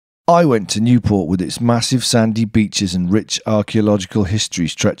I went to Newport with its massive sandy beaches and rich archaeological history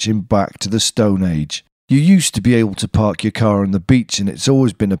stretching back to the Stone Age. You used to be able to park your car on the beach, and it's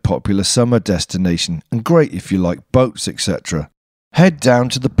always been a popular summer destination and great if you like boats, etc. Head down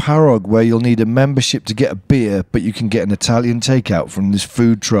to the Parog, where you'll need a membership to get a beer, but you can get an Italian takeout from this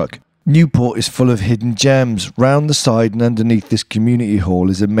food truck. Newport is full of hidden gems. Round the side and underneath this community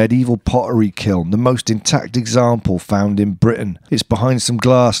hall is a medieval pottery kiln, the most intact example found in Britain. It's behind some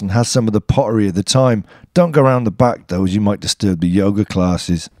glass and has some of the pottery of the time. Don't go round the back though, as you might disturb the yoga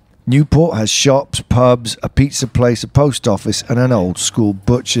classes. Newport has shops, pubs, a pizza place, a post office and an old school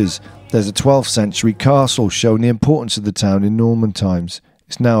butcher's. There's a 12th century castle showing the importance of the town in Norman times.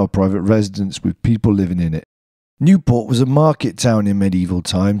 It's now a private residence with people living in it. Newport was a market town in medieval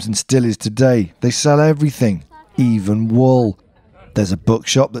times and still is today. They sell everything, even wool. There's a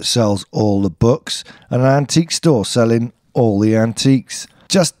bookshop that sells all the books and an antique store selling all the antiques.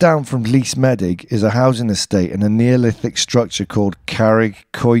 Just down from Lys Medig is a housing estate and a Neolithic structure called Carrig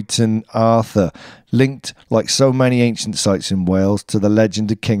Coetan Arthur, linked, like so many ancient sites in Wales, to the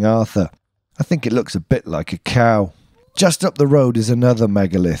legend of King Arthur. I think it looks a bit like a cow. Just up the road is another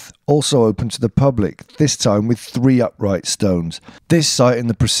megalith, also open to the public, this time with 3 upright stones. This site in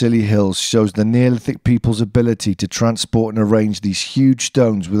the Preseli Hills shows the Neolithic people's ability to transport and arrange these huge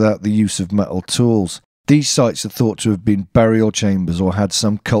stones without the use of metal tools. These sites are thought to have been burial chambers or had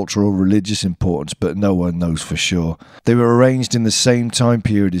some cultural or religious importance, but no one knows for sure. They were arranged in the same time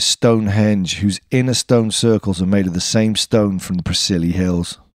period as Stonehenge, whose inner stone circles are made of the same stone from the Preseli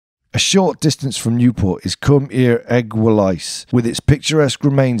Hills. A short distance from Newport is Cwm I'r Egwylis, with its picturesque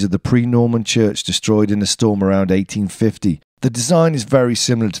remains of the pre-Norman church destroyed in a storm around 1850. The design is very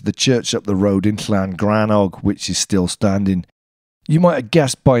similar to the church up the road in Llangrannog, which is still standing. You might have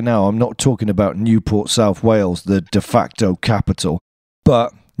guessed by now I'm not talking about Newport, South Wales, the de facto capital,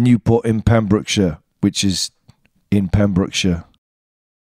 but Newport in Pembrokeshire, which is in Pembrokeshire.